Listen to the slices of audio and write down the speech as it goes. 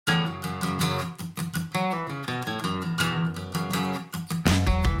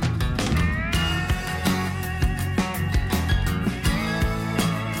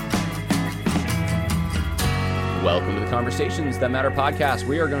Conversations That Matter podcast.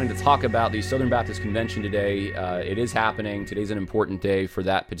 We are going to talk about the Southern Baptist Convention today. It is happening. Today's an important day for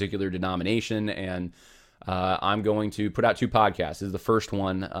that particular denomination, and I'm going to put out two podcasts. This is the first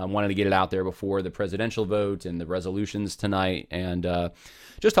one. I wanted to get it out there before the presidential vote and the resolutions tonight, and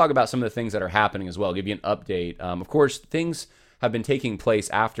just talk about some of the things that are happening as well, give you an update. Of course, things have been taking place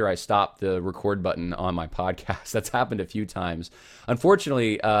after I stopped the record button on my podcast. That's happened a few times.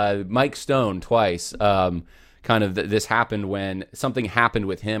 Unfortunately, Mike Stone twice, this happened when something happened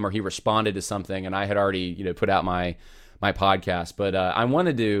with him, or he responded to something, and I had already put out my podcast. But I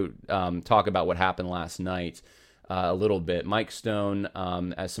wanted to talk about what happened last night a little bit. Mike Stone,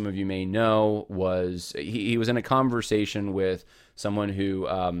 as some of you may know, was in a conversation with someone who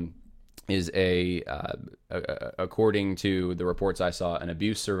is according to the reports I saw, an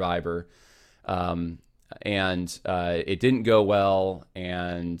abuse survivor, and it didn't go well,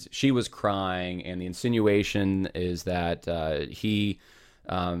 and she was crying, and the insinuation is that he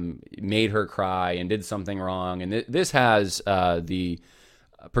made her cry and did something wrong, and this has the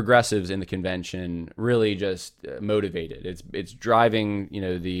progressives in the convention really just motivated. It's driving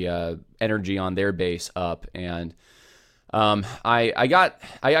the energy on their base up, and I got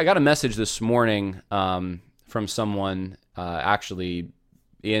a message this morning from someone actually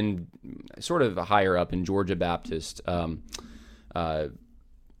in sort of higher up in Georgia Baptist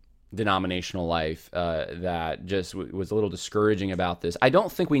denominational life that just was a little discouraging about this. I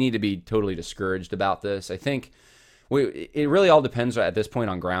don't think we need to be totally discouraged about this. I think it really all depends at this point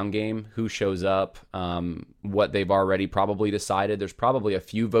on ground game, who shows up, what they've already probably decided. There's probably a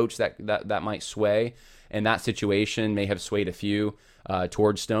few votes that might sway, and that situation may have swayed a few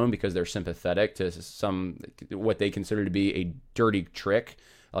towards Stone because they're sympathetic to some what they consider to be a dirty trick,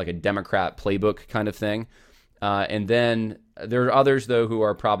 like a Democrat playbook kind of thing. And then there are others, though, who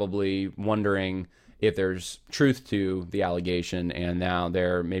are probably wondering if there's truth to the allegation, and now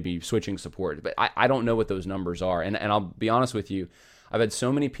they're maybe switching support. But I don't know what those numbers are. And I'll be honest with you, I've had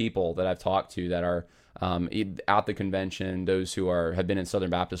so many people that I've talked to that are at the convention, those who have been in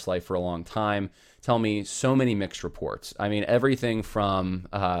Southern Baptist life for a long time, tell me so many mixed reports. I mean, everything from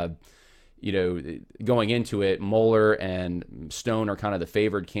going into it, Mohler and Stone are kind of the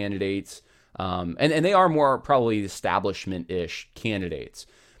favored candidates, and they are more probably establishment-ish candidates.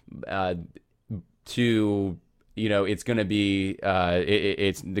 It's going to be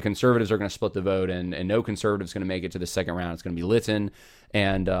it's the conservatives are going to split the vote, and no conservative's going to make it to the second round. It's going to be Litton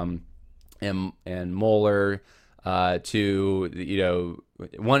and Mohler.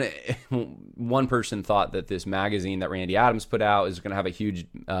 One person thought that this magazine that Randy Adams put out is going to have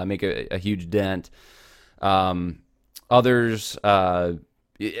make a huge dent. Others,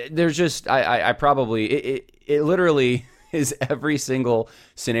 there's just I probably it literally is every single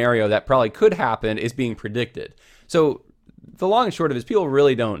scenario that probably could happen is being predicted. So the long and short of it is people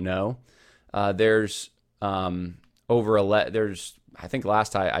really don't know. There's I think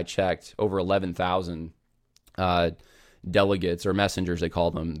last I checked over 11,000 delegates or messengers, they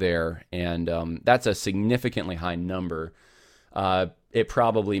call them there, and that's a significantly high number. It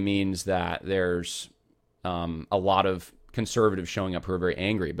probably means that there's a lot of conservatives showing up who are very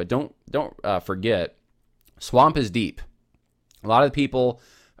angry. But don't forget, swamp is deep. A lot of the people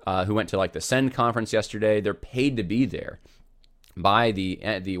who went to like the Send conference yesterday, they're paid to be there by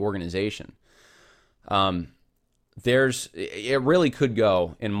the organization. It really could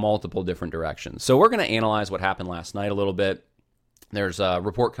go in multiple different directions. So we're going to analyze what happened last night a little bit. There's a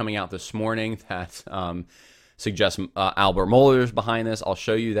report coming out this morning that suggests Albert Mohler is behind this. I'll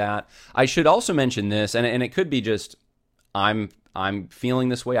show you that. I should also mention this, and it could be just I'm feeling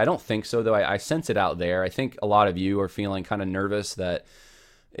this way. I don't think so, though. I sense it out there. I think a lot of you are feeling kind of nervous that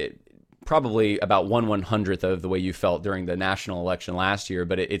probably about 1/100th of the way you felt during the national election last year,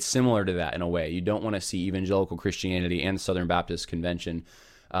 but it's similar to that in a way. You don't want to see evangelical Christianity and Southern Baptist Convention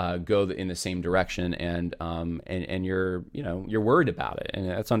go in the same direction, and you're worried about it, and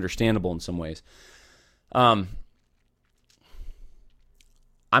that's understandable in some ways. I'm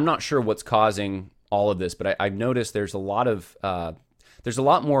not sure what's causing all of this, but I've noticed there's a lot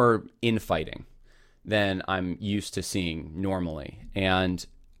more infighting than I'm used to seeing normally, and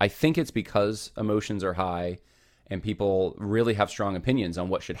I think it's because emotions are high and people really have strong opinions on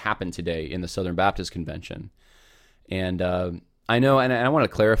what should happen today in the Southern Baptist Convention. And I know, and I want to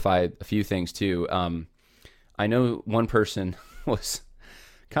clarify a few things too. I know one person was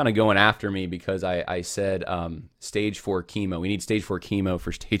kind of going after me because I said stage 4 chemo. We need stage 4 chemo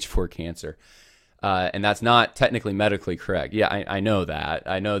for stage 4 cancer. And that's not technically medically correct. Yeah, I know that.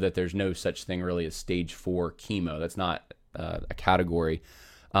 I know that there's no such thing really as stage 4 chemo. That's not a category.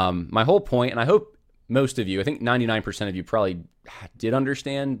 My whole point, and I hope most of you, I think 99% of you probably did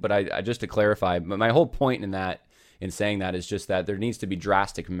understand, but I just to clarify, my whole point in saying that is just that there needs to be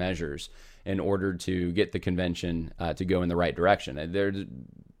drastic measures in order to get the convention to go in the right direction. There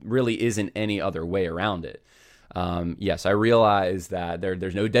really isn't any other way around it. Yes, I realize that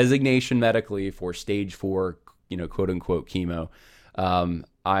there's no designation medically for stage 4, quote unquote chemo.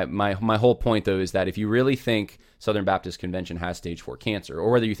 My whole point though is that if you really think Southern Baptist Convention has stage 4 cancer, or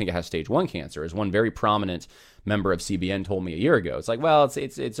whether you think it has stage 1 cancer, as one very prominent member of CBN told me a year ago, it's like, well,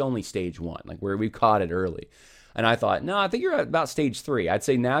 it's only stage 1, like we've caught it early. And I thought, no, I think you're at about stage 3. I'd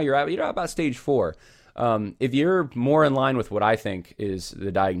say now you're at about stage 4. If you're more in line with what I think is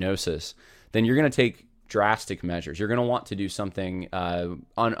the diagnosis, then you're going to take drastic measures. You're going to want to do something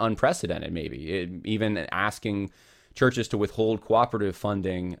unprecedented, maybe even asking churches to withhold cooperative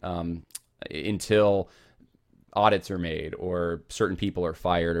funding until audits are made or certain people are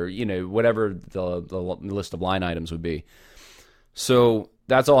fired, or whatever the list of line items would be. So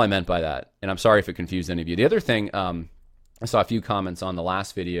that's all I meant by that, and I'm sorry if it confused any of you. The other thing, I saw a few comments on the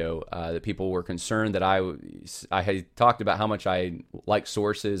last video that people were concerned that I had talked about how much I like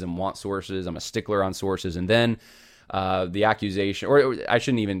sources and want sources. I'm a stickler on sources, and then the accusation, or I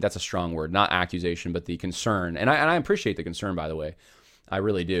shouldn't even, that's a strong word, not accusation, but the concern, and I appreciate the concern, by the way, I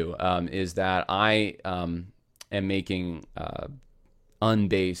really do, is that I am making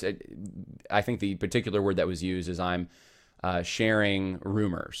unbased, I think the particular word that was used is I'm sharing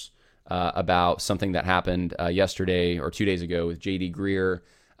rumors about something that happened yesterday or 2 days ago with J.D. Greear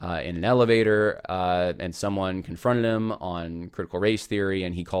in an elevator, and someone confronted him on critical race theory,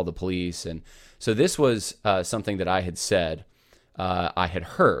 and he called the police. And so this was something that I had said, I had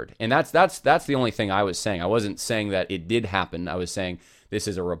heard, and that's the only thing I was saying. I wasn't saying that it did happen. I was saying this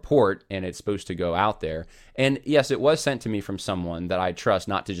is a report, and it's supposed to go out there. And yes, it was sent to me from someone that I trust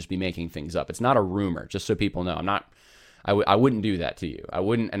not to just be making things up. It's not a rumor, just so people know. I wouldn't do that to you. I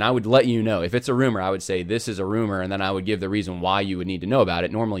wouldn't, and I would let you know. If it's a rumor, I would say this is a rumor, and then I would give the reason why you would need to know about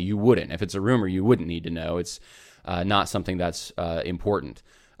it. Normally, you wouldn't. If it's a rumor, you wouldn't need to know. It's not something that's important.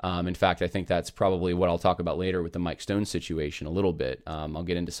 In fact, I think that's probably what I'll talk about later with the Mike Stone situation a little bit. I'll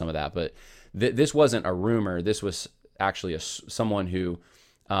get into some of that, but this wasn't a rumor. This was actually someone who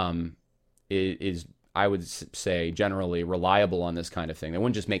is, I would say, generally reliable on this kind of thing. They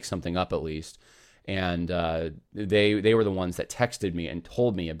wouldn't just make something up, at least. And they were the ones that texted me and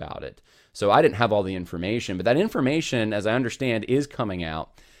told me about it. So I didn't have all the information, but that information, as I understand, is coming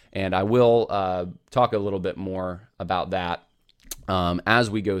out. And I will talk a little bit more about that as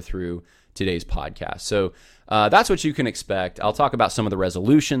we go through today's podcast. So that's what you can expect. I'll talk about some of the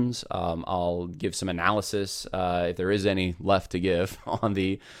resolutions. I'll give some analysis, if there is any left to give, on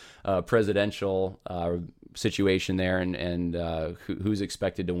the presidential situation there, and who's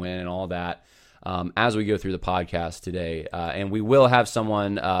expected to win and all that. As we go through the podcast today. And we will have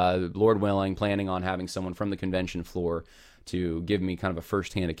someone, Lord willing, planning on having someone from the convention floor to give me kind of a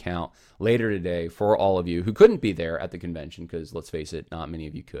firsthand account later today for all of you who couldn't be there at the convention, because let's face it, not many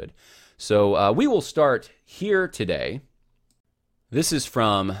of you could. So we will start here today. This is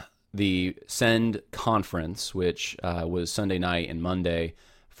from the Send conference, which was Sunday night and Monday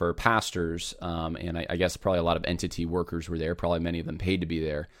for pastors, and I guess probably a lot of entity workers were there, probably many of them paid to be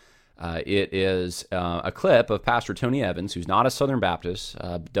there. It is a clip of Pastor Tony Evans, who's not a Southern Baptist,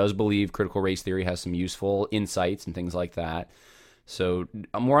 does believe critical race theory has some useful insights and things like that. So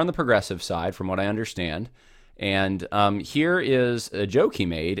more on the progressive side, from what I understand. And here is a joke he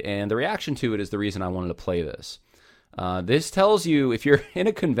made, and the reaction to it is the reason I wanted to play this. This tells you, if you're in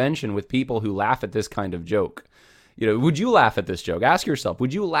a convention with people who laugh at this kind of joke, would you laugh at this joke? Ask yourself,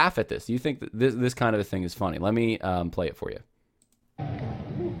 would you laugh at this? Do you think that this kind of a thing is funny? Let me play it for you.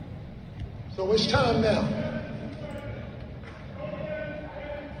 So it's time now.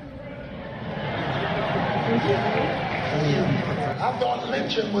 I thought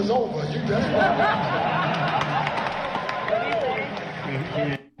lynching was over. You just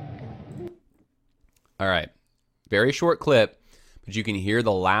All right. Very short clip, but you can hear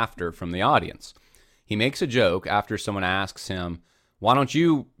the laughter from the audience. He makes a joke after someone asks him, why don't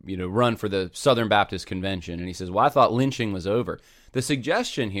you, run for the Southern Baptist Convention? And he says, well, I thought lynching was over. The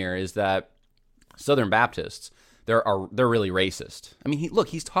suggestion here is that Southern Baptists, they're really racist. I mean,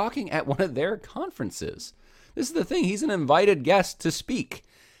 he's talking at one of their conferences. This is the thing. He's an invited guest to speak.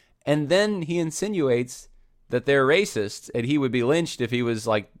 And then he insinuates that they're racist and he would be lynched if he was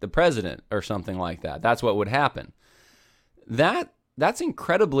like the president or something like that. That's what would happen. That's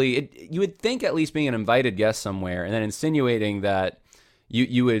incredibly, you would think, at least being an invited guest somewhere and then insinuating that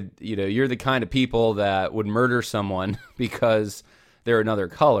you would, you're the kind of people that would murder someone because they're another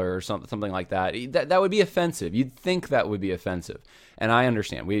color or something like that. That would be offensive. You'd think that would be offensive. And I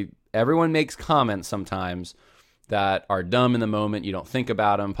understand. Everyone makes comments sometimes that are dumb in the moment. You don't think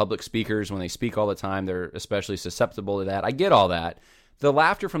about them. Public speakers, when they speak all the time, they're especially susceptible to that. I get all that. The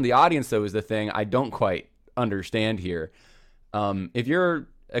laughter from the audience, though, is the thing I don't quite understand here. If you're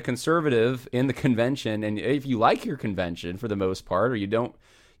a conservative in the convention, and if you like your convention for the most part, or you don't,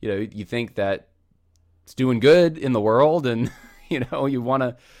 you think that it's doing good in the world, and you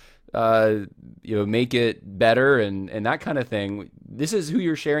want to make it better and that kind of thing, this is who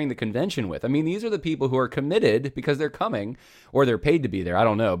you're sharing the convention with. I mean, these are the people who are committed because they're coming, or they're paid to be there, I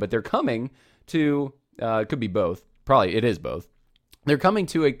don't know, but they're coming to it could be both, probably it is both. They're coming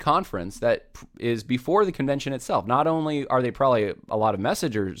to a conference that is before the convention itself. Not only are they probably a lot of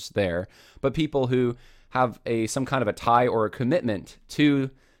messengers there, but people who have some kind of a tie or a commitment to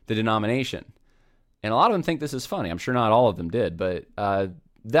the denomination. And a lot of them think this is funny. I'm sure not all of them did, but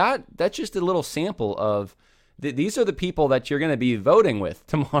that's just a little sample of these are the people that you're going to be voting with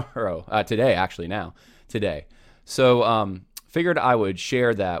today. So figured I would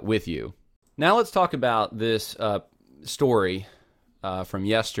share that with you. Now let's talk about this story from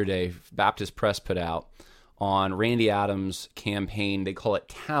yesterday. Baptist Press put out on Randy Adams' campaign. They call it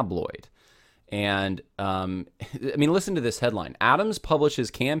tabloid. And, listen to this headline. Adams publishes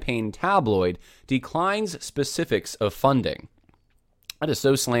campaign tabloid, declines specifics of funding. That is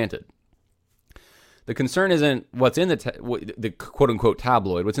so slanted. The concern isn't what's in the quote-unquote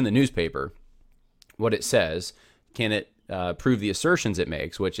tabloid, what's in the newspaper, what it says. Can it prove the assertions it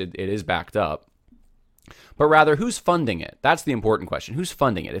makes, which it is backed up. But rather, who's funding it? That's the important question. Who's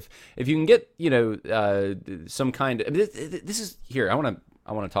funding it? If you can get, some kind of... This is... Here, I want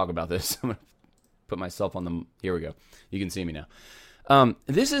to talk about this. I'm going to put myself on the... Here we go. You can see me now.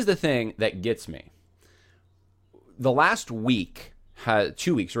 This is the thing that gets me. The last week,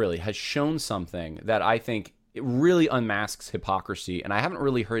 2 weeks really, has shown something that I think it really unmasks hypocrisy, and I haven't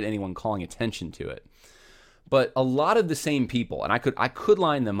really heard anyone calling attention to it. But a lot of the same people, and I could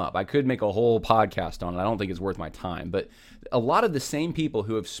line them up. I could make a whole podcast on it. I don't think it's worth my time. But a lot of the same people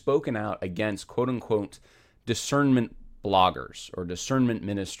who have spoken out against quote-unquote discernment bloggers or discernment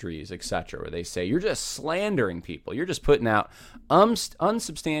ministries, etc., where they say, you're just slandering people. You're just putting out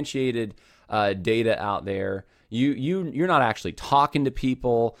unsubstantiated data out there. You're not actually talking to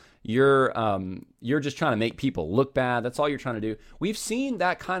people. You're just trying to make people look bad. That's all you're trying to do. We've seen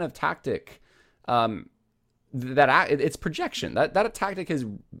that kind of tactic. It's projection. That tactic has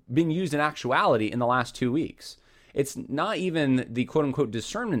been used in actuality in the last 2 weeks. It's not even the quote-unquote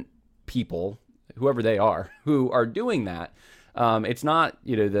discernment people, whoever they are, who are doing that. It's not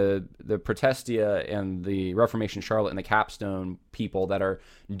the Protestia and the Reformation Charlotte and the Capstone people that are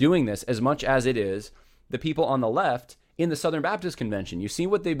doing this as much as it is the people on the left in the Southern Baptist Convention. You see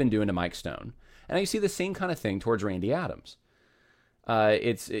what they've been doing to Mike Stone, and you see the same kind of thing towards Randy Adams.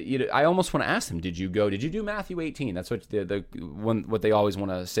 I almost want to ask them, did you do Matthew 18? That's what what they always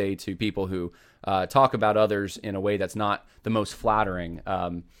want to say to people who talk about others in a way that's not the most flattering,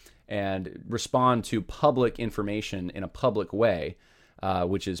 and respond to public information in a public way,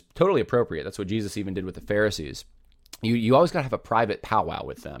 which is totally appropriate. That's what Jesus even did with the Pharisees. You always got to have a private powwow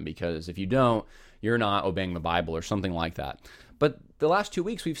with them, because if you don't, you're not obeying the Bible or something like that. But the last 2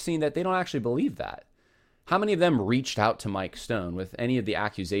 weeks, we've seen that they don't actually believe that. How many of them reached out to Mike Stone with any of the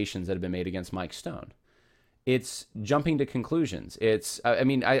accusations that have been made against Mike Stone? It's jumping to conclusions.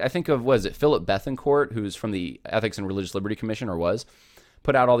 I think of, Philip Bethancourt, who's from the Ethics and Religious Liberty Commission,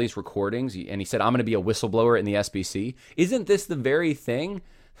 put out all these recordings, and he said, I'm going to be a whistleblower in the SBC. Isn't this the very thing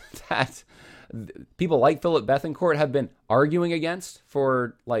that people like Philip Bethancourt have been arguing against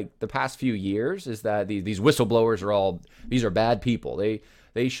for the past few years? Is that these whistleblowers are bad people.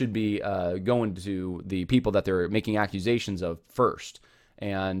 They should be going to the people that they're making accusations of first.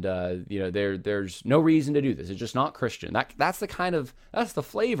 And there's no reason to do this. It's just not Christian. That's the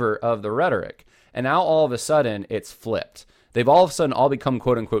flavor of the rhetoric. And now all of a sudden it's flipped. They've all of a sudden all become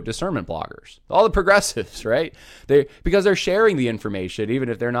quote unquote discernment bloggers. All the progressives, right? Because they're sharing the information even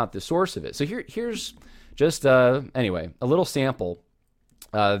if they're not the source of it. So here's just anyway, a little sample.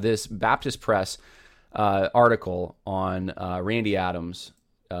 This Baptist Press article on Randy Adams,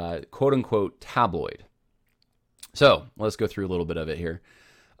 quote unquote tabloid. So let's go through a little bit of it here.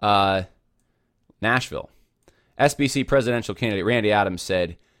 Nashville. SBC presidential candidate Randy Adams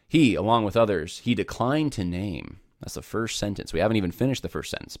said he, along with others, he declined to name. That's the first sentence. We haven't even finished the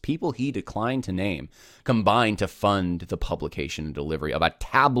first sentence. People he declined to name combined to fund the publication and delivery of a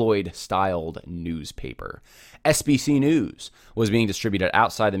tabloid-styled newspaper. SBC News was being distributed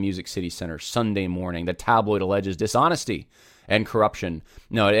outside the Music City Center Sunday morning. The tabloid alleges dishonesty and corruption.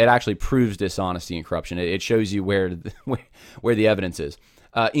 No, it actually proves dishonesty and corruption. It shows you where the evidence is.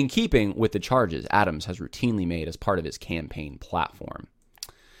 In keeping with the charges Adams has routinely made as part of his campaign platform.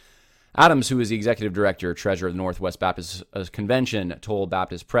 Adams, who is the executive director, treasurer of the Northwest Baptist Convention, told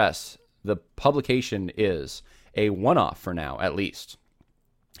Baptist Press the publication is a one-off for now, at least.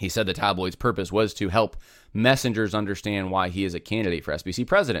 He said the tabloid's purpose was to help messengers understand why he is a candidate for SBC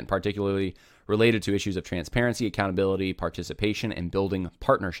president, particularly related to issues of transparency, accountability, participation, and building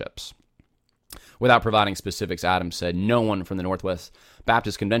partnerships. Without providing specifics, Adams said no one from the Northwest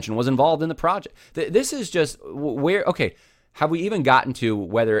Baptist Convention was involved in the project. This is just where, okay, have we even gotten to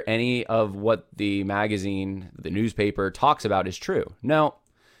whether any of what the magazine, the newspaper talks about is true? No.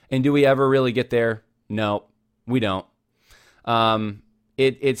 And do we ever really get there? No, we don't.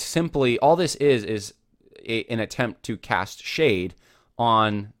 It's simply, all this is an attempt to cast shade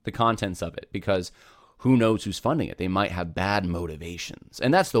on the contents of it, because who knows who's funding it? They might have bad motivations.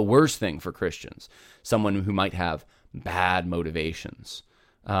 And that's the worst thing for Christians. Someone who might have bad motivations,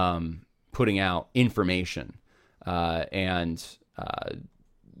 putting out information,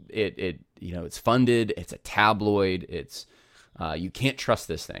 it's funded, it's a tabloid, you can't trust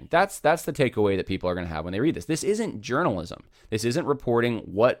this thing. That's the takeaway that people are going to have when they read this. This isn't journalism. This isn't reporting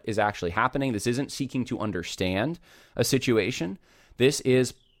what is actually happening. This isn't seeking to understand a situation. This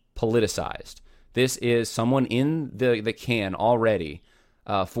is politicized. This is someone in the can already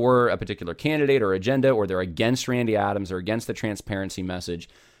for a particular candidate or agenda, or they're against Randy Adams or against the transparency message,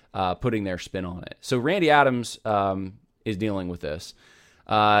 putting their spin on it. So Randy Adams is dealing with this.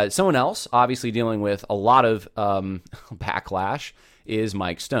 Someone else, obviously dealing with a lot of backlash, is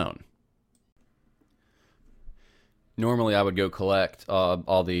Mike Stone. Normally, I would go collect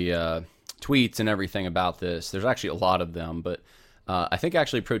all the tweets and everything about this. There's actually a lot of them, but I think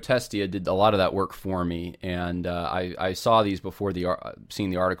actually Protestia did a lot of that work for me, and I saw these before seeing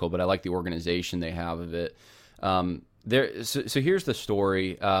the article, but I like the organization they have of it. So here's the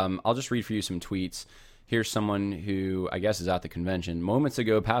story. I'll just read for you some tweets. Here's someone who I guess is at the convention. Moments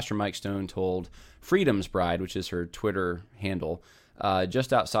ago, Pastor Mike Stone told Freedom's Bride, which is her Twitter handle,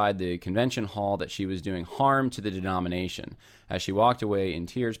 just outside the convention hall that she was doing harm to the denomination. As she walked away in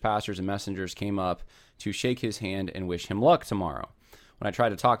tears, pastors and messengers came up to shake his hand and wish him luck tomorrow. When I tried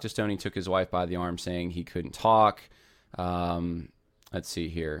to talk to Stone, he took his wife by the arm, saying he couldn't talk. Let's see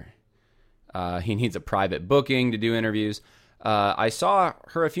here. He needs a private booking to do interviews. I saw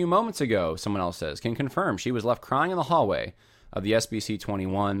her a few moments ago, someone else says. Can confirm she was left crying in the hallway of the SBC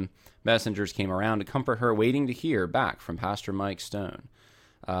 21. Messengers came around to comfort her, waiting to hear back from Pastor Mike Stone.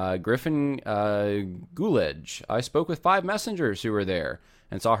 Griffin Guledge. I spoke with 5 messengers who were there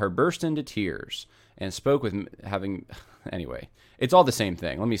and saw her burst into tears and spoke with having... Anyway, it's all the same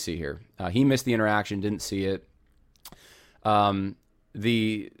thing. Let me see here. He missed the interaction, didn't see it.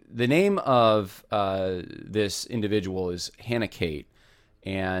 The name of this individual is Hannah Kate,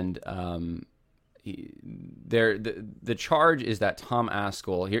 and the charge is that Tom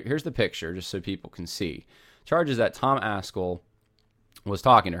Askell. Here's the picture, just so people can see. Charge is that Tom Askell was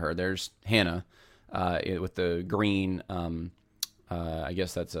talking to her. There's Hannah with the green. I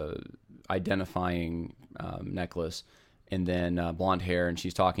guess that's a identifying necklace, and then blonde hair, and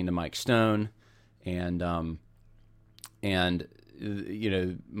she's talking to Mike Stone, and you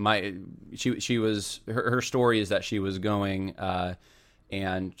know, she was her story is that she was going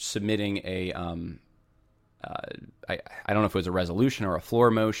and submitting a I don't know if it was a resolution or a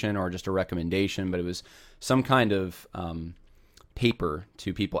floor motion or just a recommendation, but it was some kind of paper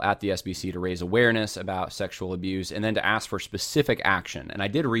to people at the SBC to raise awareness about sexual abuse and then to ask for specific action. And I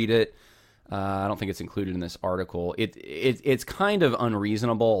did read it. I don't think it's included in this article. It's kind of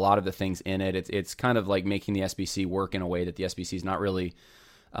unreasonable, a lot of the things in it. It's kind of like making the SBC work in a way that the SBC is not really,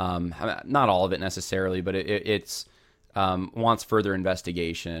 not all of it necessarily, but it's wants further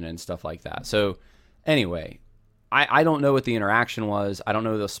investigation and stuff like that. So anyway, I don't know what the interaction was. I don't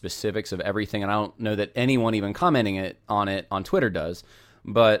know the specifics of everything, and I don't know that anyone even commenting on it on Twitter does.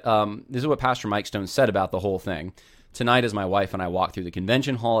 But this is what Pastor Mike Stone said about the whole thing. Tonight, as my wife and I walked through the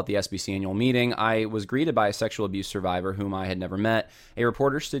convention hall at the SBC annual meeting, I was greeted by a sexual abuse survivor whom I had never met. A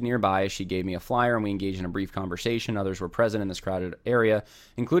reporter stood nearby as she gave me a flyer, and we engaged in a brief conversation. Others were present in this crowded area,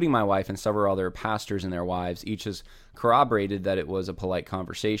 including my wife and several other pastors and their wives. Each has corroborated that it was a polite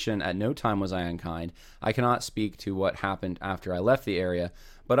conversation. At no time was I unkind. I cannot speak to what happened after I left the area,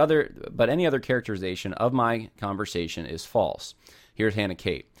 but any other characterization of my conversation is false. Here's Hannah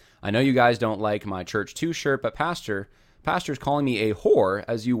Kate. I know you guys don't like my Church 2 shirt, but pastor's calling me a whore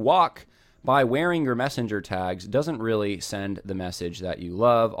as you walk by wearing your messenger tags doesn't really send the message that you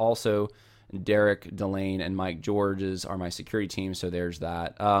love. Also, Derek Delane and Mike Georges are my security team, so there's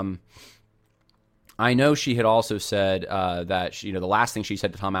that. I know she had also said that the last thing she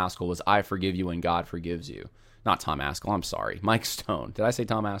said to Tom Askell was, "I forgive you and God forgives you." Not Tom Askell, I'm sorry. Mike Stone. Did I say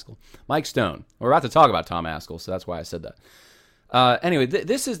Tom Askell? Mike Stone. We're about to talk about Tom Askell, so that's why I said that. Anyway,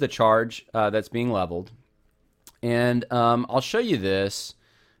 this is the charge that's being leveled. And I'll show you this.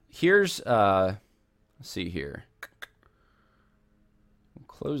 Here's, let's see here.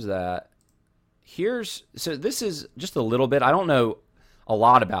 Close that. So this is just a little bit. I don't know a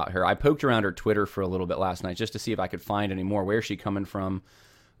lot about her. I poked around her Twitter for a little bit last night just to see if I could find any more. Where's she coming from?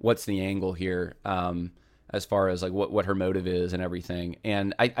 What's the angle here? As far as like what her motive is and everything.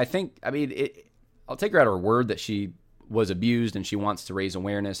 And I think, I'll take her at her word that she was abused and she wants to raise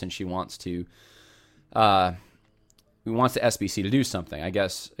awareness and she wants to, wants the SBC to do something. I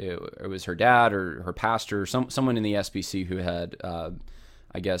guess it was her dad or her pastor, someone in the SBC who had,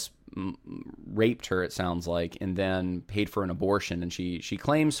 raped her, it sounds like, and then paid for an abortion. And she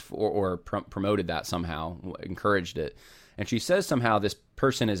claims or promoted that somehow, encouraged it. And she says somehow this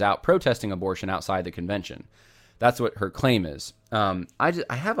person is out protesting abortion outside the convention. That's what her claim is. I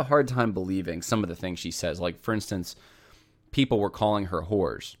have a hard time believing some of the things she says. Like, for instance, people were calling her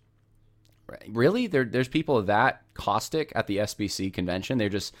whores. Really? There's people that caustic at the SBC convention? They're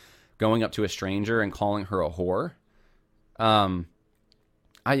just going up to a stranger and calling her a whore?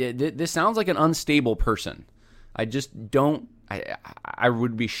 This sounds like an unstable person. I just don't... I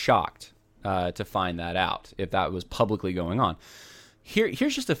would be shocked to find that out if that was publicly going on.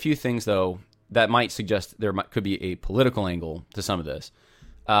 Here's just a few things, though, that might suggest could be a political angle to some of this.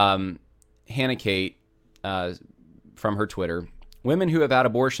 Hannah Kate, from her Twitter, women who have had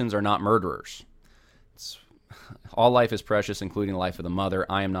abortions are not murderers. All life is precious, including the life of the mother.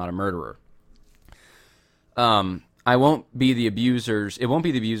 I am not a murderer. I won't be the abusers. It won't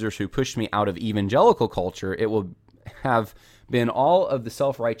be the abusers who pushed me out of evangelical culture. It will have been all of the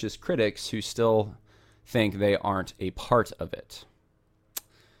self-righteous critics who still think they aren't a part of it.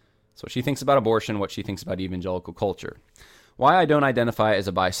 That's what she thinks about abortion, what she thinks about evangelical culture. Why I don't identify as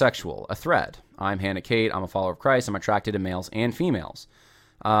a bisexual, a thread. I'm Hannah Kate. I'm a follower of Christ. I'm attracted to males and females.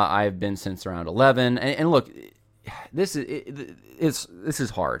 I've been since around 11. And look, this is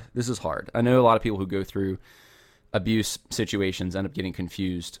hard. This is hard. I know a lot of people who go through abuse situations end up getting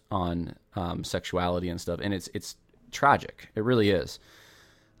confused on sexuality and stuff, and it's tragic. It really is.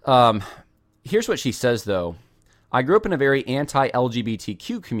 Here's what she says, though. I grew up in a very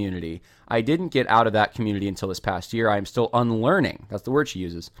anti-LGBTQ community. I didn't get out of that community until this past year. I am still unlearning, that's the word she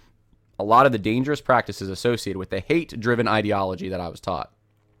uses, a lot of the dangerous practices associated with the hate-driven ideology that I was taught.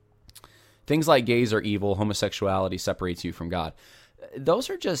 Things like gays are evil, homosexuality separates you from God. Those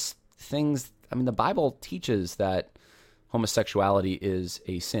are just things, the Bible teaches that homosexuality is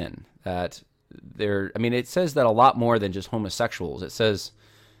a sin. That it says that a lot more than just homosexuals. It says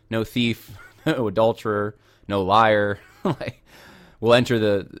no thief, no adulterer, no liar will enter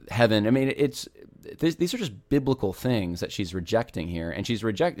the heaven. These are just biblical things that she's rejecting here, and she's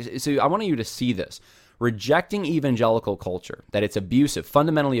rejecting. So I want you to see this: rejecting evangelical culture, that it's abusive,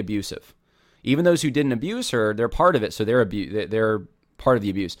 fundamentally abusive. Even those who didn't abuse her, they're part of it, so they're part of the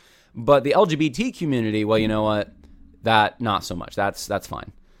abuse. But the LGBT community, well, you know what? That not so much. That's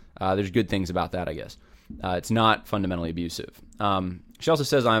fine. There's good things about that, I guess. It's not fundamentally abusive. She also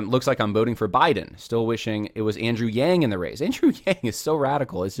says, looks like I'm voting for Biden, still wishing it was Andrew Yang in the race. Andrew Yang is so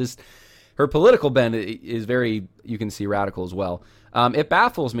radical. It's just, her political bend is very, you can see, radical as well. It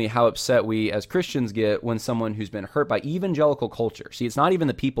baffles me how upset we as Christians get when someone who's been hurt by evangelical culture. See, it's not even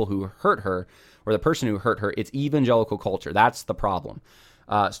the people who hurt her or the person who hurt her. It's evangelical culture. That's the problem.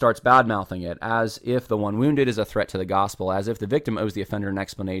 Starts bad-mouthing it, as if the one wounded is a threat to the gospel, as if the victim owes the offender an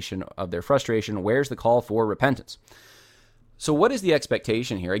explanation of their frustration. Where's the call for repentance? So what is the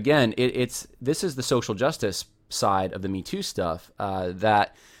expectation here? Again, this is the social justice side of the Me Too stuff,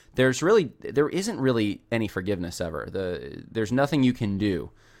 that there isn't really any forgiveness ever. There's nothing you can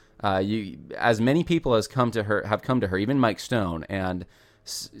do. As many people have come to her, even Mike Stone, and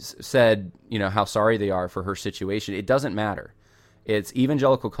said, how sorry they are for her situation. It doesn't matter. It's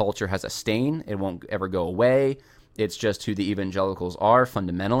evangelical culture has a stain. It won't ever go away. It's just who the evangelicals are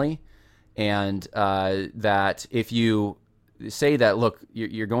fundamentally. And that if you say that, look,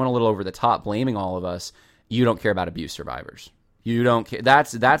 you're going a little over the top, blaming all of us, you don't care about abuse survivors. You don't care.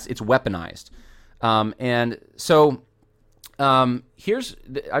 It's weaponized. And so I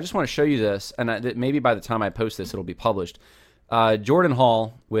just want to show you this, and maybe by the time I post this, it'll be published. Jordan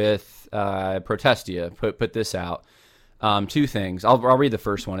Hall with Protestia put this out. Two things. I'll read the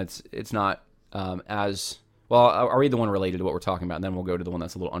first one. It's not as well. I'll read the one related to what we're talking about, and then we'll go to the one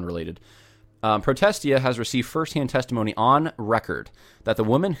that's a little unrelated. Protestia has received firsthand testimony on record that the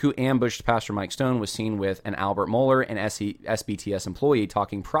woman who ambushed Pastor Mike Stone was seen with an Albert Mohler, an SBTS employee,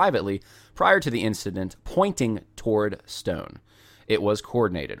 talking privately prior to the incident, pointing toward Stone. It was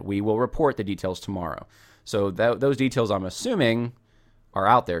coordinated. We will report the details tomorrow. So those details, I'm assuming, are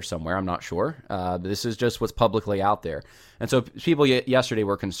out there somewhere. I'm not sure. This is just what's publicly out there. And so people yesterday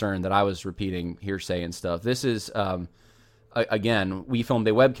were concerned that I was repeating hearsay and stuff. This is... Again, we filmed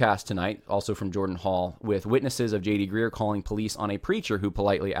a webcast tonight, also from Jordan Hall, with witnesses of J.D. Greear calling police on a preacher who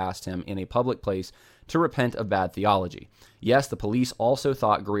politely asked him in a public place to repent of bad theology. Yes, the police also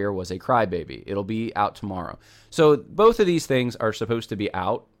thought Greear was a crybaby. It'll be out tomorrow. So both of these things are supposed to be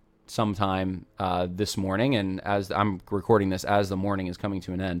out sometime this morning, and as I'm recording this as the morning is coming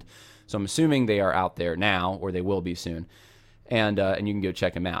to an end. So I'm assuming they are out there now, or they will be soon, and you can go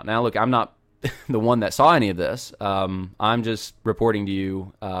check them out. Now, look, I'm not the one that saw any of this. I'm just reporting to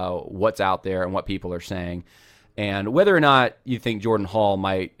you what's out there and what people are saying. And whether or not you think Jordan Hall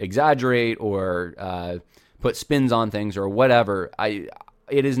might exaggerate or put spins on things or whatever,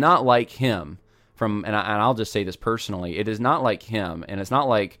 it is not like him. And I'll just say this personally, it is not like him, and it's not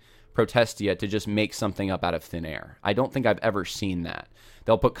like Protestia to just make something up out of thin air. I don't think I've ever seen that.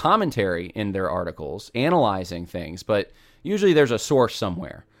 They'll put commentary in their articles, analyzing things, but usually there's a source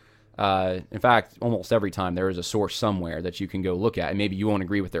somewhere. In fact, almost every time there is a source somewhere that you can go look at, and maybe you won't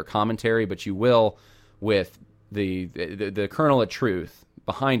agree with their commentary, but you will with the kernel of truth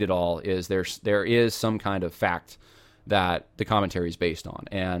behind it all. Is there is some kind of fact that the commentary is based on,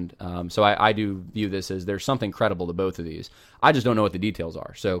 and so I do view this as there's something credible to both of these. I just don't know what the details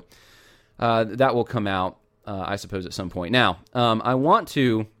are, so that will come out, I suppose, at some point. Now, I want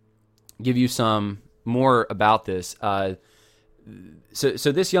to give you some more about this.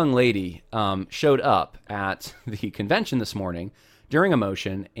 So this young lady showed up at the convention this morning during a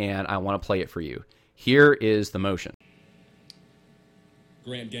motion, and I want to play it for you. Here is the motion.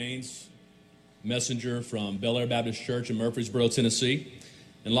 Grant Gaines, messenger from Bel Air Baptist Church in Murfreesboro, Tennessee.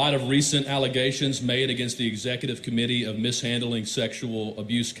 In light of recent allegations made against the Executive Committee of mishandling sexual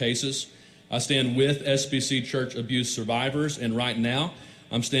abuse cases, I stand with SBC Church abuse survivors, and right now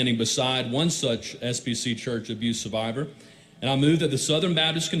I'm standing beside one such SBC Church abuse survivor. And I move that the Southern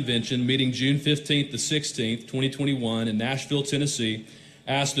Baptist Convention, meeting June 15th to 16th, 2021 in Nashville, Tennessee,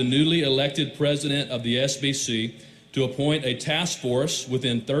 ask the newly elected president of the SBC to appoint a task force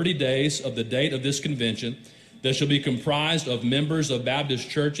within 30 days of the date of this convention that shall be comprised of members of Baptist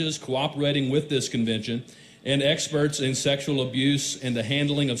churches cooperating with this convention and experts in sexual abuse and the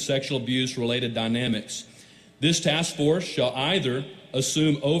handling of sexual abuse-related dynamics. This task force shall either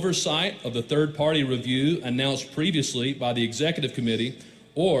assume oversight of the third-party review announced previously by the Executive Committee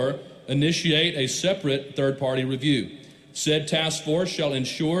or initiate a separate third-party review. Said task force shall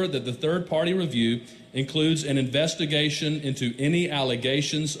ensure that the third-party review includes an investigation into any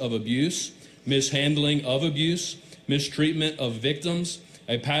allegations of abuse, mishandling of abuse, mistreatment of victims,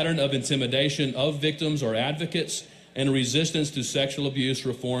 a pattern of intimidation of victims or advocates, and resistance to sexual abuse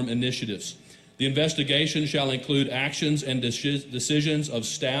reform initiatives. The investigation shall include actions and decisions of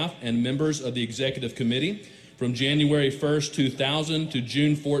staff and members of the Executive Committee from January 1st, 2000 to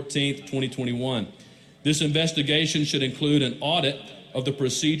June 14th, 2021. This investigation should include an audit of the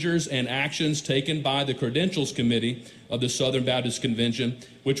procedures and actions taken by the Credentials Committee of the Southern Baptist Convention,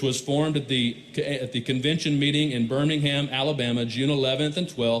 which was formed at the convention meeting in Birmingham, Alabama, June 11th and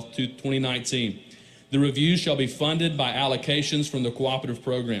 12th, 2019. The review shall be funded by allocations from the cooperative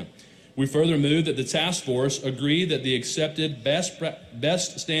program. We further move that the task force agree that the accepted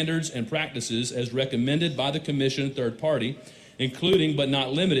best standards and practices as recommended by the Commission third party, including but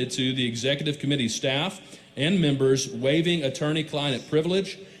not limited to the Executive Committee staff and members waiving attorney-client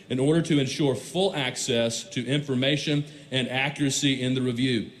privilege in order to ensure full access to information and accuracy in the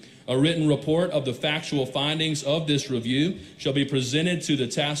review. A written report of the factual findings of this review shall be presented to the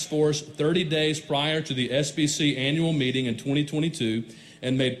task force 30 days prior to the SBC annual meeting in 2022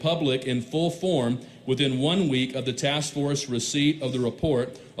 and made public in full form within 1 week of the task force receipt of the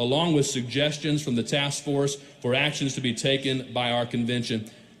report, along with suggestions from the task force for actions to be taken by our convention.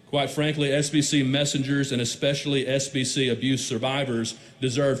 Quite frankly, SBC messengers and especially SBC abuse survivors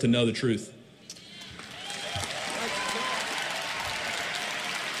deserve to know the truth.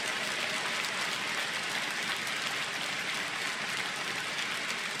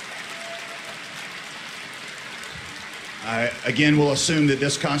 Again, we'll assume that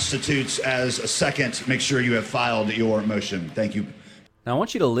this constitutes as a second. Make sure you have filed your motion. Thank you. Now, I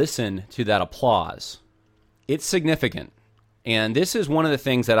want you to listen to that applause. It's significant. And this is one of the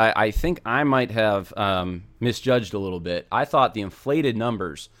things that I think I might have misjudged a little bit. I thought the inflated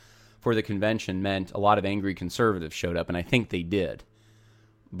numbers for the convention meant a lot of angry conservatives showed up, and I think they did.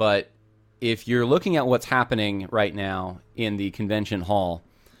 But if you're looking at what's happening right now in the convention hall,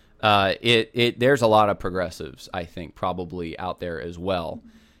 there's a lot of progressives, I think, probably out there as well.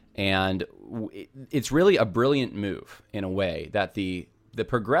 And it's really a brilliant move in a way that the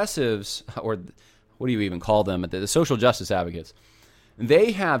progressives, or what do you even call them, the social justice advocates,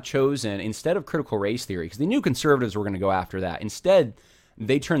 they have chosen, instead of critical race theory, because they knew conservatives were going to go after that, instead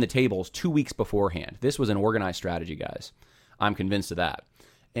they turned the tables 2 weeks beforehand. This was an organized strategy, guys. I'm convinced of that.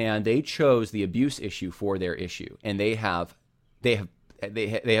 And they chose the abuse issue for their issue, and they have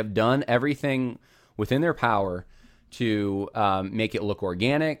done everything within their power to make it look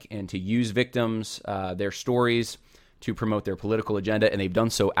organic and to use victims, their stories, to promote their political agenda, and they've done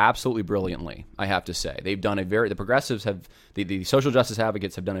so absolutely brilliantly, I have to say. They've done the progressives have, the social justice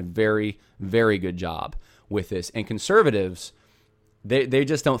advocates have done a very, very good job with this. And conservatives, they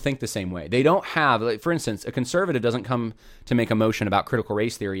just don't think the same way. They don't have, like, for instance, a conservative doesn't come to make a motion about critical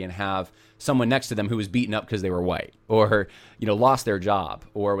race theory and have someone next to them who was beaten up because they were white, or lost their job,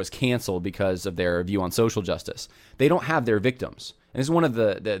 or was canceled because of their view on social justice. They don't have their victims. And this is one of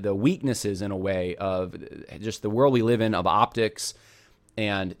the weaknesses, in a way, of just the world we live in, of optics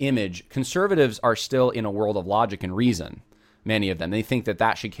and image. Conservatives are still in a world of logic and reason, many of them. They think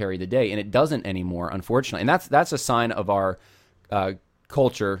that should carry the day, and it doesn't anymore, unfortunately. And that's a sign of our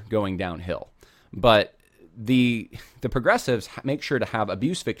culture going downhill. But the progressives make sure to have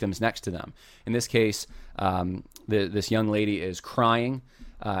abuse victims next to them. In this case, this young lady is crying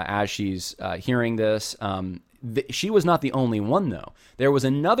as she's hearing this. She was not the only one, though. There was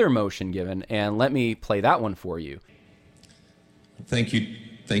another motion given, and let me play that one for you. Thank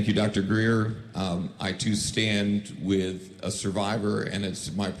you, Dr. Greer. I, too, stand with a survivor, and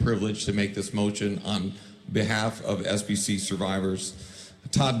it's my privilege to make this motion on behalf of SBC survivors.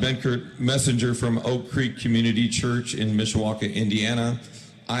 Todd Benkert, messenger from Oak Creek Community Church in Mishawaka, Indiana.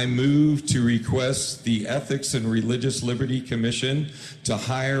 I move to request the Ethics and Religious Liberty Commission to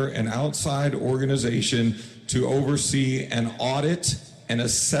hire an outside organization to oversee an audit and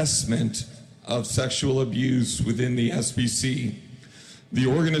assessment of sexual abuse within the SBC. The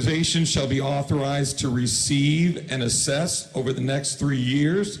organization shall be authorized to receive and assess over the next 3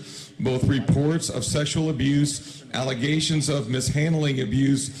 years both reports of sexual abuse, allegations of mishandling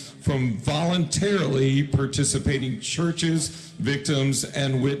abuse from voluntarily participating churches, victims,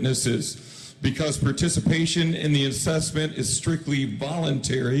 and witnesses. Because participation in the assessment is strictly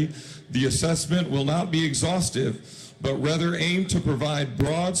voluntary, the assessment will not be exhaustive, but rather aim to provide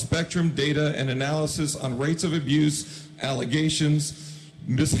broad spectrum data and analysis on rates of abuse, allegations,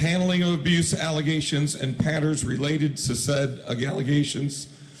 mishandling of abuse allegations, and patterns related to said allegations.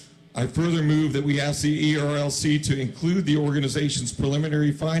 I further move that we ask the ERLC to include the organization's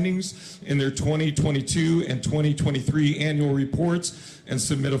preliminary findings in their 2022 and 2023 annual reports and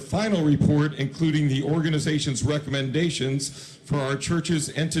submit a final report including the organization's recommendations for our churches,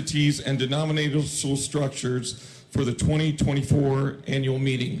 entities, and denominational structures for the 2024 annual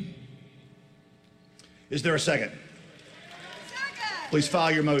meeting. Is there a second? Please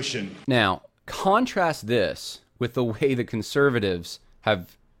file your motion. Now, contrast this with the way the conservatives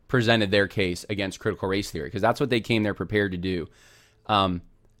have presented their case against critical race theory, because that's what they came there prepared to do.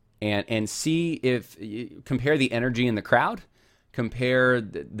 And see if compare the energy in the crowd, compare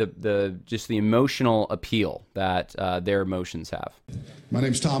the just the emotional appeal that their motions have. My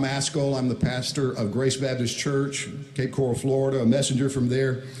name's Tom Askell. I'm the pastor of Grace Baptist Church, Cape Coral, Florida, a messenger from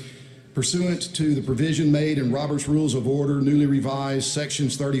there. Pursuant to the provision made in Robert's Rules of Order, newly revised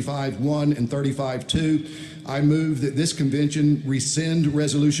sections 35.1 and 35.2, I move that this convention rescind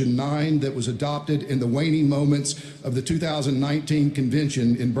Resolution 9 that was adopted in the waning moments of the 2019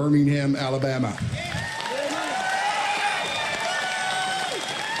 convention in Birmingham, Alabama.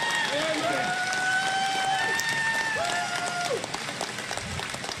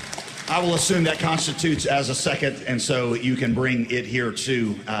 I will assume that constitutes as a second, and so you can bring it here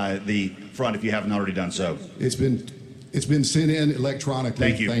to the front if you haven't already done so. It's been sent in electronically.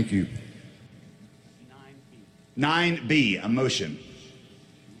 Thank you. Thank you. 9B, a motion.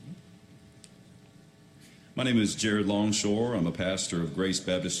 My name is Jared Longshore. I'm a pastor of Grace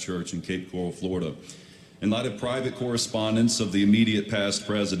Baptist Church in Cape Coral, Florida. In light of private correspondence of the immediate past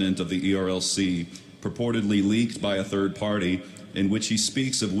president of the ERLC, purportedly leaked by a third party, in which he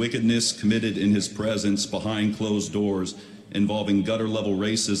speaks of wickedness committed in his presence behind closed doors involving gutter-level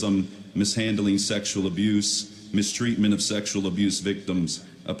racism, mishandling sexual abuse, mistreatment of sexual abuse victims,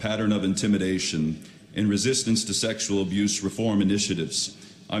 a pattern of intimidation, and resistance to sexual abuse reform initiatives.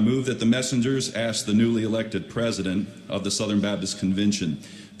 I move that the messengers ask the newly elected president of the Southern Baptist Convention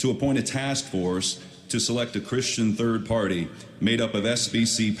to appoint a task force to select a Christian third party made up of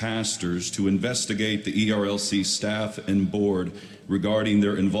SBC pastors to investigate the ERLC staff and board regarding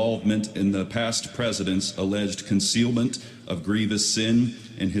their involvement in the past president's alleged concealment of grievous sin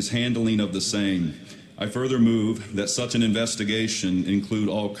and his handling of the same. I further move that such an investigation include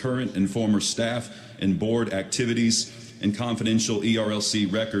all current and former staff and board activities and confidential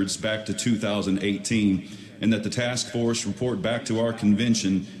ERLC records back to 2018, and that the task force report back to our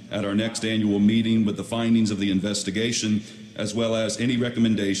convention at our next annual meeting with the findings of the investigation, as well as any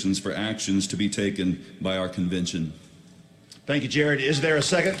recommendations for actions to be taken by our convention. Thank you, Jared. Is there a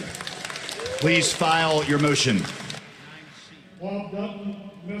second? Please file your motion. Bob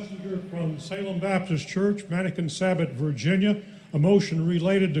Dutton, messenger from Salem Baptist Church, Manikin-Sabot, Virginia. A motion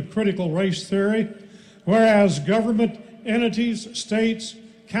related to critical race theory. Whereas government entities, states,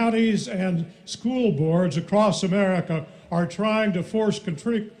 counties, and school boards across America are trying to force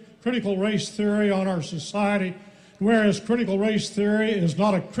critical race theory on our society, whereas critical race theory is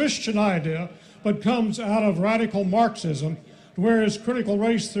not a Christian idea, but comes out of radical Marxism, whereas critical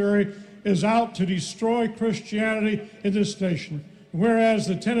race theory is out to destroy Christianity in this nation, whereas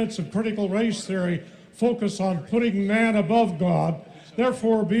the tenets of critical race theory focus on putting man above God.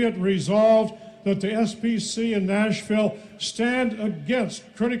 Therefore, be it resolved that the SBC in Nashville stand against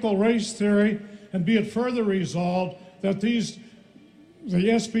critical race theory, and be it further resolved that the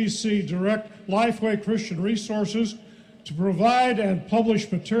SBC direct Lifeway Christian Resources to provide and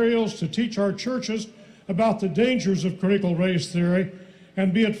publish materials to teach our churches about the dangers of critical race theory,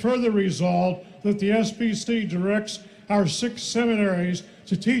 and be it further resolved that the SBC directs our 6 seminaries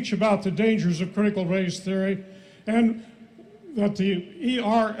to teach about the dangers of critical race theory, and that the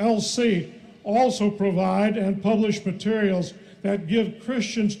ERLC also provide and publish materials that give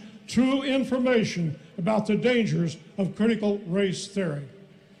Christians true information about the dangers of critical race theory.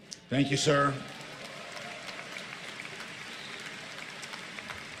 Thank you, sir.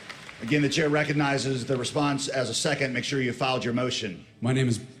 Again, the chair recognizes the response as a second. Make sure you filed your motion. My name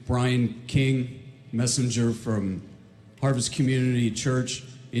is Brian King, messenger from Harvest Community Church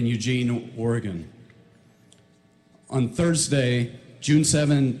in Eugene, Oregon. On Thursday, June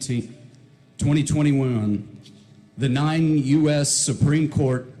 17, 2021, the 9 U.S. Supreme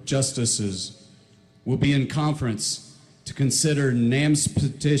Court justices will be in conference to consider NAM's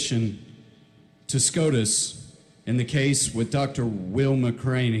petition to SCOTUS in the case with Dr. Will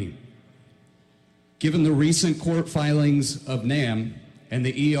McCraney. Given the recent court filings of NAM and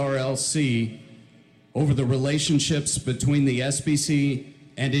the ERLC over the relationships between the SBC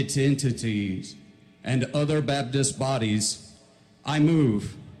and its entities and other Baptist bodies, I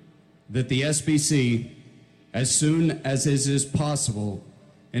move that the SBC, as soon as it is possible,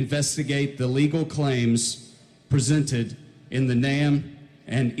 investigate the legal claims presented in the NAM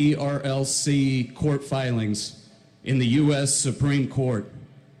and ERLC court filings in the U.S. Supreme Court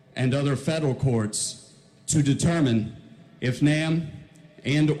and other federal courts to determine if NAM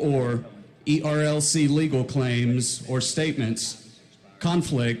and/or ERLC legal claims or statements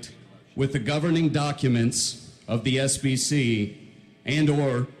conflict with the governing documents of the SBC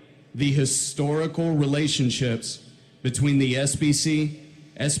and/or the historical relationships between the SBC,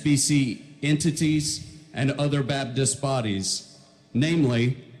 SBC entities, and other Baptist bodies,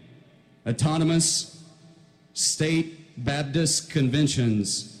 namely autonomous state Baptist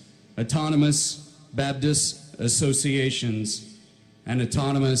conventions, autonomous Baptist associations, and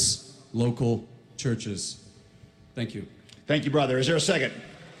autonomous local churches. Thank you. Thank you, brother. Is there a second?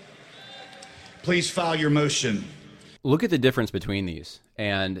 Please file your motion. Look at the difference between these,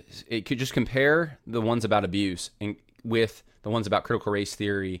 and it could just compare the ones about abuse and with the ones about critical race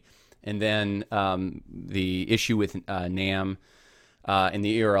theory, and then the issue with NAM and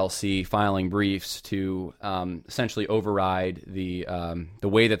the ERLC filing briefs to essentially override the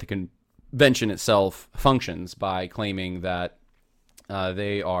way that the convention itself functions by claiming that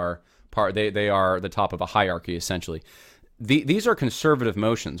they are the top of a hierarchy, essentially. These are conservative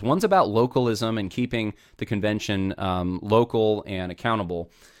motions. One's about localism and keeping the convention local and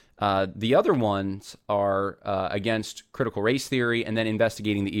accountable. The other ones are against critical race theory and then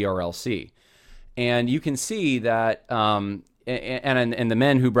investigating the ERLC. And you can see that, and the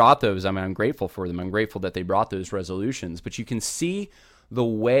men who brought those, I mean, I'm grateful for them. I'm grateful that they brought those resolutions. But you can see the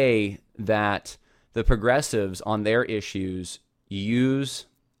way that the progressives on their issues use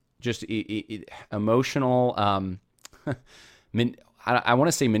just emotional, I want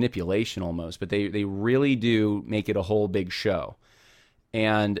to say manipulation almost, but they really do make it a whole big show.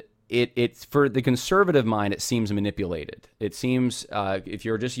 And it's for the conservative mind, it seems manipulated. It seems, if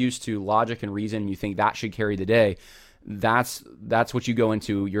you're just used to logic and reason, you think that should carry the day. that's what you go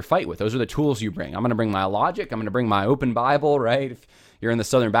into your fight with. Those are the tools you bring. I'm going to bring my logic. I'm going to bring my open Bible, right? If you're in the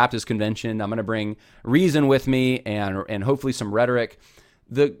Southern Baptist Convention, I'm going to bring reason with me and hopefully some rhetoric.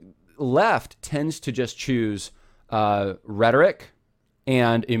 The left tends to just choose rhetoric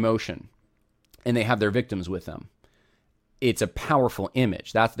and emotion, and they have their victims with them. It's a powerful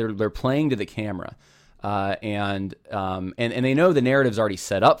image. They're playing to the camera, and they know the narrative's already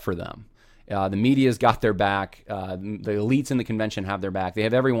set up for them. The media's got their back. The elites in the convention have their back. They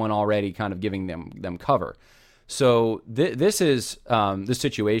have everyone already kind of giving them cover. So this is the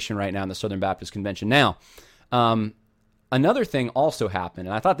situation right now in the Southern Baptist Convention. Now, another thing also happened,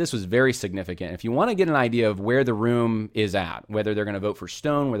 and I thought this was very significant. If you want to get an idea of where the room is at, whether they're going to vote for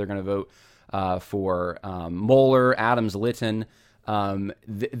Stone, whether they're going to vote for Moeller, Adams, Litton,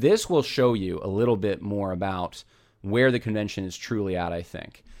 this will show you a little bit more about where the convention is truly at, I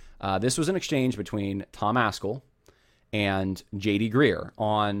think. This was an exchange between Tom Ascol and J.D. Greear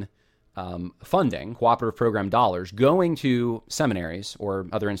on funding, cooperative program dollars, going to seminaries or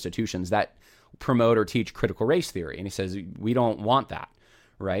other institutions that promote or teach critical race theory. And he says, we don't want that,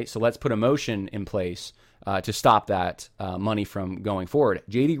 right? So let's put a motion in place to stop that money from going forward.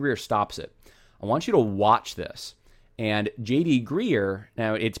 J.D. Greear stops it. I want you to watch this. And J.D. Greear,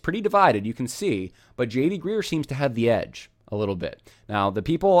 now it's pretty divided, you can see, but J.D. Greear seems to have the edge a little bit. Now, the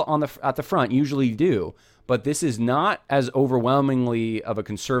people at the front usually do, but this is not as overwhelmingly of a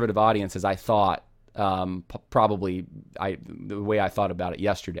conservative audience as I thought, the way I thought about it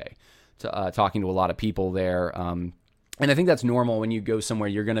yesterday, talking to a lot of people there. And I think that's normal when you go somewhere.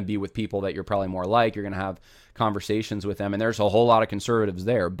 You're going to be with people that you're probably more like. You're going to have conversations with them, and there's a whole lot of conservatives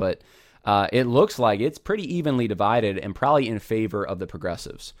there. But it looks like it's pretty evenly divided and probably in favor of the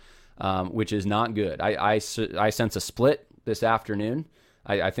progressives, which is not good. I sense a split this afternoon.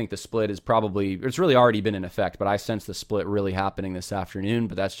 I think the split is it's really already been in effect, but I sense the split really happening this afternoon,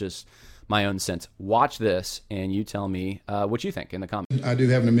 but that's just my own sense. Watch this, and you tell me what you think in the comments. I do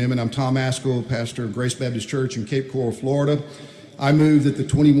have an amendment. I'm Tom Ascol, pastor of Grace Baptist Church in Cape Coral, Florida. I move that the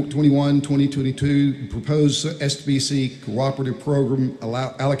 2021-2022 proposed SBC cooperative program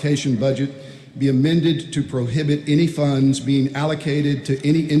allocation budget be amended to prohibit any funds being allocated to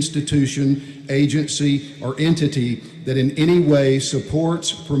any institution, agency, or entity that in any way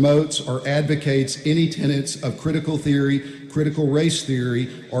supports, promotes, or advocates any tenets of critical theory, critical race theory,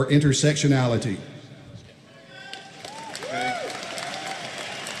 or intersectionality.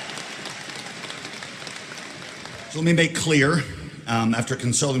 So let me make clear, after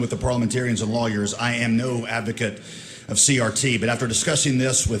consulting with the parliamentarians and lawyers, I am no advocate of CRT, but after discussing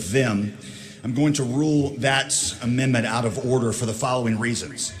this with them, I'm going to rule that amendment out of order for the following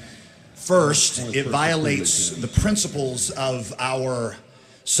reasons. First, it violates the principles of our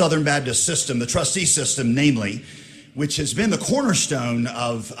Southern Baptist system, the trustee system, namely, which has been the cornerstone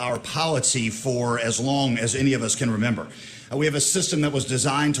of our polity for as long as any of us can remember. We have a system that was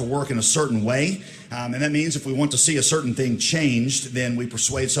designed to work in a certain way, and that means if we want to see a certain thing changed, then we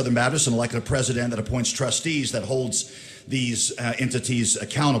persuade Southern Baptists and elect a president that appoints trustees that holds these entities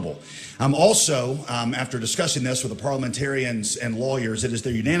accountable. Also, after discussing this with the parliamentarians and lawyers, it is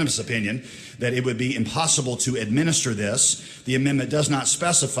their unanimous opinion that it would be impossible to administer this. The amendment does not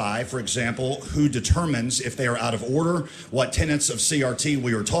specify, for example, who determines if they are out of order, what tenets of CRT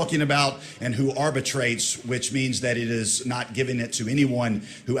we are talking about, and who arbitrates, which means that it is not giving it to anyone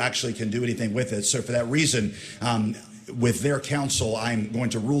who actually can do anything with it. So for that reason, with their counsel, I'm going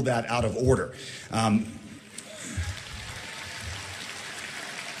to rule that out of order.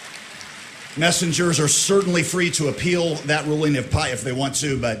 Messengers are certainly free to appeal that ruling if they want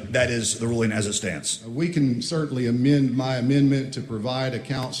to, but that is the ruling as it stands. We can certainly amend my amendment to provide a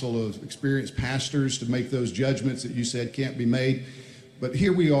council of experienced pastors to make those judgments that you said can't be made. But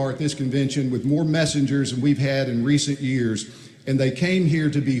here we are at this convention with more messengers than we've had in recent years, and they came here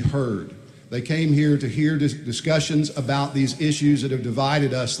to be heard. They came here to hear discussions about these issues that have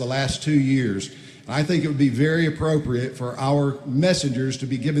divided us the last 2 years. I think it would be very appropriate for our messengers to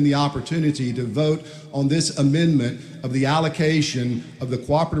be given the opportunity to vote on this amendment of the allocation of the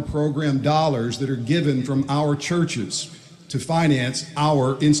cooperative program dollars that are given from our churches to finance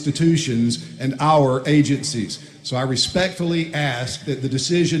our institutions and our agencies. So I respectfully ask that the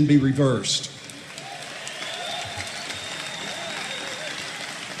decision be reversed.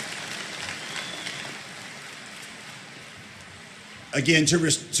 Again,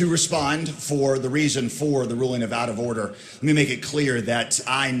 to respond for the reason for the ruling of out of order, let me make it clear that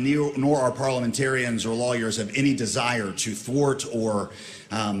I nor our parliamentarians or lawyers have any desire to thwart or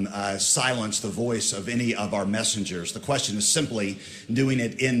silence the voice of any of our messengers. The question is simply doing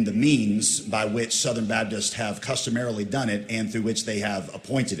it in the means by which Southern Baptists have customarily done it and through which they have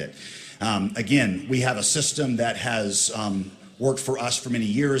appointed it. Again, we have a system that has worked for us for many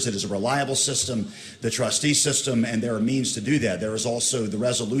years. It is a reliable system, the trustee system, and there are means to do that. There is also the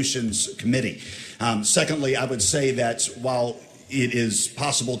resolutions committee. Secondly, I would say that while it is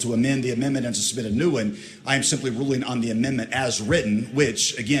possible to amend the amendment and to submit a new one, I am simply ruling on the amendment as written,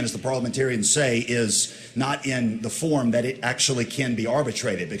 which, again, as the parliamentarians say, is not in the form that it actually can be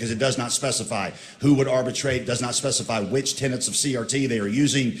arbitrated, because it does not specify who would arbitrate, does not specify which tenets of CRT they are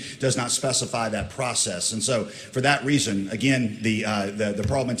using, does not specify that process. And so for that reason, again, the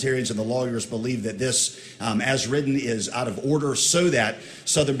parliamentarians and the lawyers believe that this, as written, is out of order so that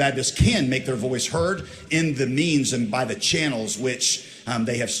Southern Baptists can make their voice heard in the means and by the channels which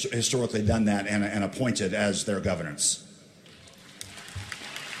they have historically done that and appointed as their governance.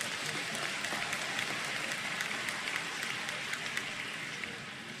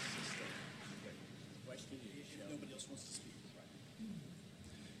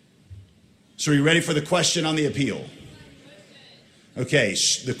 So are you ready for the question on the appeal? Okay,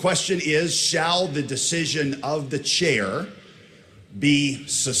 the question is, shall the decision of the chair be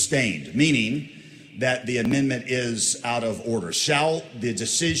sustained? Meaning that the amendment is out of order. Shall the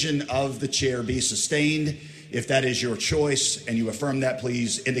decision of the chair be sustained? If that is your choice and you affirm that,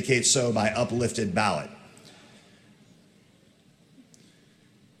 please indicate so by uplifted ballot.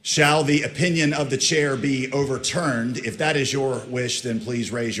 Shall the opinion of the chair be overturned? If that is your wish, then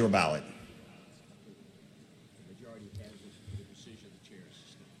please raise your ballot.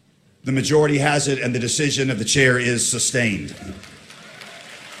 The majority has it, and the decision of the chair is sustained.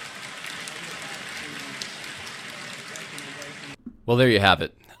 Well, there you have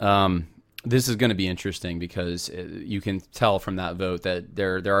it. This is going to be interesting because you can tell from that vote that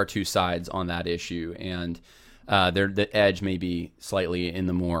there are two sides on that issue, and the edge may be slightly in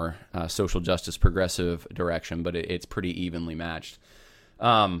the more social justice progressive direction, but it's pretty evenly matched.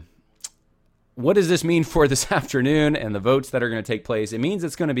 What does this mean for this afternoon and the votes that are going to take place? It means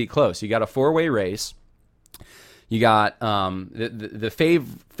it's going to be close. You got a four-way race. You got the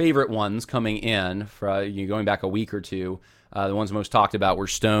favorite ones coming in, going back a week or two. The ones most talked about were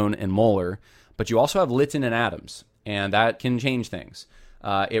Stone and Moeller. But you also have Litton and Adams, and that can change things.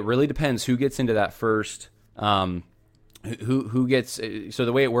 It really depends who gets into that first. Who gets? So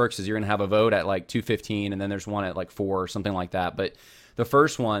the way it works is you're going to have a vote at like 2:15, and then there's one at like 4 or something like that. But the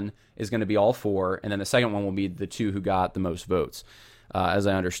first one is going to be all 4, and then the second one will be the 2 who got the most votes, as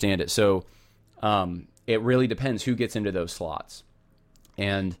I understand it. So it really depends who gets into those slots.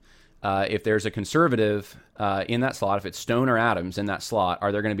 And if there's a conservative in that slot, if it's Stone or Adams in that slot,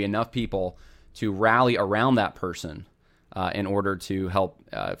 are there going to be enough people to rally around that person in order to help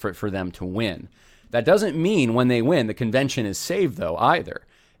for them to win? That doesn't mean when they win, the convention is saved, though, either.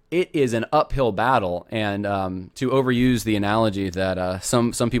 It is an uphill battle, and to overuse the analogy that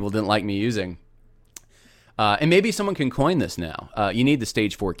some people didn't like me using, and maybe someone can coin this now, you need the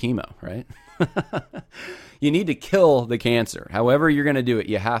stage 4 chemo, right? You need to kill the cancer. However you're going to do it,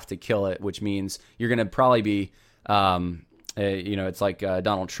 you have to kill it, which means you're going to probably be, it's like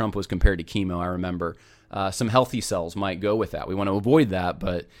Donald Trump was compared to chemo, I remember. Some healthy cells might go with that. We want to avoid that,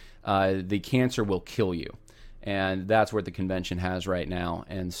 but the cancer will kill you. And that's what the convention has right now.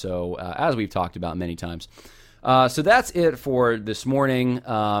 And so, as we've talked about many times. So that's it for this morning,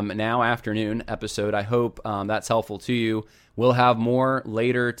 now afternoon episode. I hope that's helpful to you. We'll have more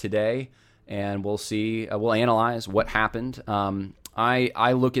later today, and we'll see. We'll analyze what happened.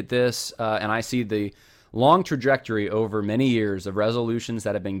 I look at this, and I see the long trajectory over many years of resolutions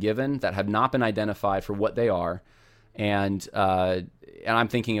that have been given that have not been identified for what they are. And I'm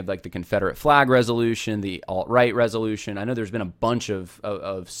thinking of like the Confederate flag resolution, the alt-right resolution. I know there's been a bunch of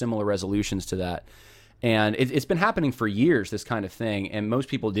similar resolutions to that. And it's been happening for years, this kind of thing. And most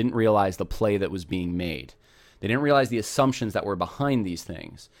people didn't realize the play that was being made. They didn't realize the assumptions that were behind these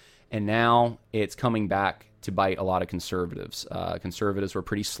things. And now it's coming back to bite a lot of conservatives. Conservatives were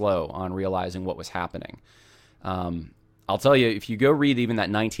pretty slow on realizing what was happening. I'll tell you, if you go read even that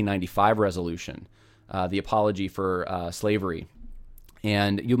 1995 resolution, the apology for slavery,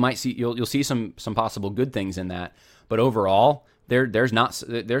 and you'll see some possible good things in that, but overall there's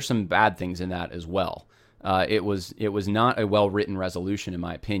some bad things in that as well. It was not a well-written resolution, in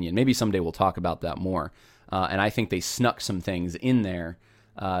my opinion. Maybe someday we'll talk about that more. And I think they snuck some things in there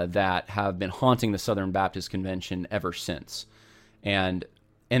that have been haunting the Southern Baptist Convention ever since. and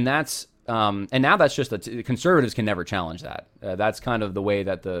that's and now that's just conservatives can never challenge that. That's kind of the way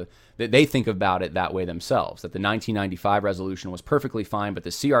that that they think about it that way themselves. That the 1995 resolution was perfectly fine, but the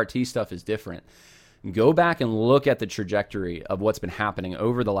CRT stuff is different. Go back and look at the trajectory of what's been happening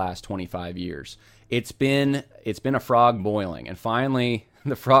over the last 25 years. It's been a frog boiling, and finally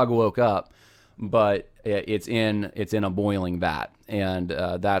the frog woke up, but it's in a boiling vat, and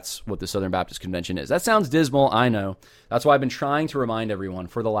that's what the Southern Baptist Convention is. That sounds dismal, I know. That's why I've been trying to remind everyone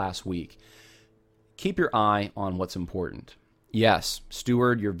for the last week. Keep your eye on what's important. Yes,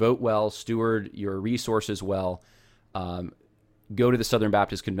 steward your vote well, steward your resources well. Go to the Southern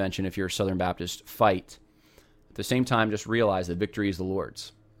Baptist Convention if you're a Southern Baptist. Fight. At the same time, just realize that victory is the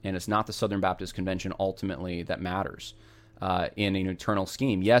Lord's, and it's not the Southern Baptist Convention ultimately that matters in an eternal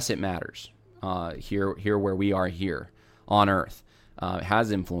scheme. Yes, it matters. Here where we are here on earth. It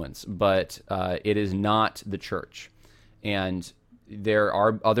has influence, but it is not the church. And there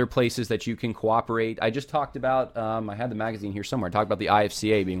are other places that you can cooperate. I just talked about, I had the magazine here somewhere. I talked about the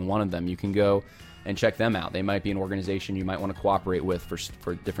IFCA being one of them. You can go and check them out. They might be an organization you might want to cooperate with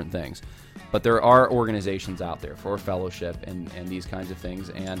for different things. But there are organizations out there for fellowship and these kinds of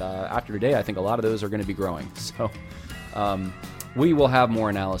things. And after today, I think a lot of those are going to be growing. So we will have more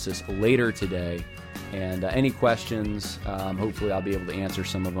analysis later today. And any questions, hopefully I'll be able to answer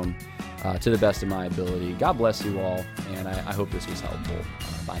some of them to the best of my ability. God bless you all, and I hope this was helpful.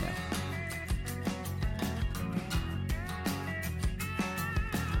 Bye now.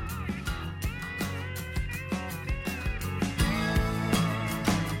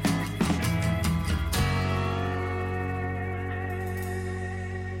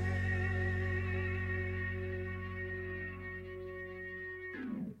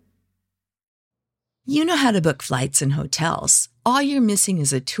 You know how to book flights and hotels. All you're missing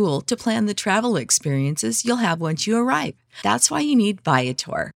is a tool to plan the travel experiences you'll have once you arrive. That's why you need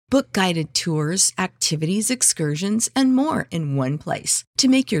Viator. Book guided tours, activities, excursions, and more in one place to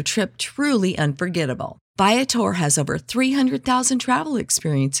make your trip truly unforgettable. Viator has over 300,000 travel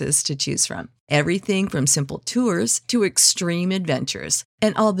experiences to choose from. Everything from simple tours to extreme adventures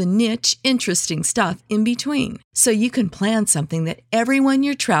and all the niche, interesting stuff in between. So you can plan something that everyone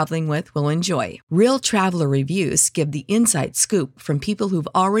you're traveling with will enjoy. Real traveler reviews give the inside scoop from people who've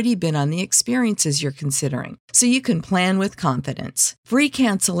already been on the experiences you're considering. So you can plan with confidence. Free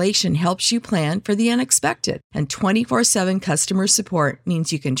cancellation helps you plan for the unexpected. And 24/7 customer support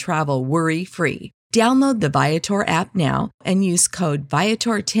means you can travel worry-free. Download the Viator app now and use code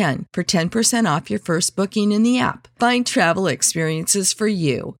Viator10 for 10% off your first booking in the app. Find travel experiences for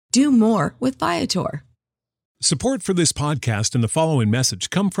you. Do more with Viator. Support for this podcast and the following message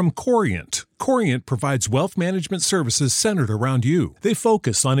come from Corient. Corient provides wealth management services centered around you. They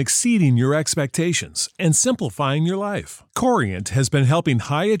focus on exceeding your expectations and simplifying your life. Corient has been helping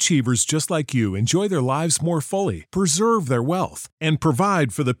high achievers just like you enjoy their lives more fully, preserve their wealth, and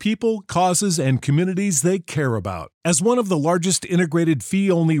provide for the people, causes, and communities they care about. As one of the largest integrated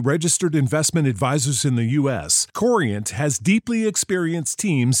fee-only registered investment advisors in the U.S., Corient has deeply experienced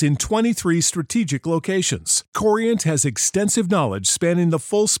teams in 23 strategic locations. Corient has extensive knowledge spanning the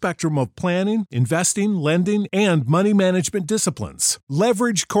full spectrum of planning, investing, lending, and money management disciplines.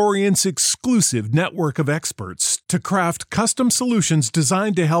 Leverage Corient's exclusive network of experts to craft custom solutions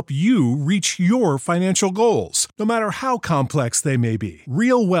designed to help you reach your financial goals, no matter how complex they may be.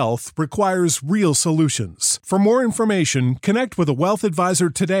 Real wealth requires real solutions. For more information, connect with a wealth advisor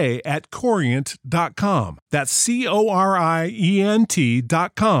today at Corient.com. That's Corient.com.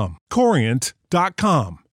 Corient.com.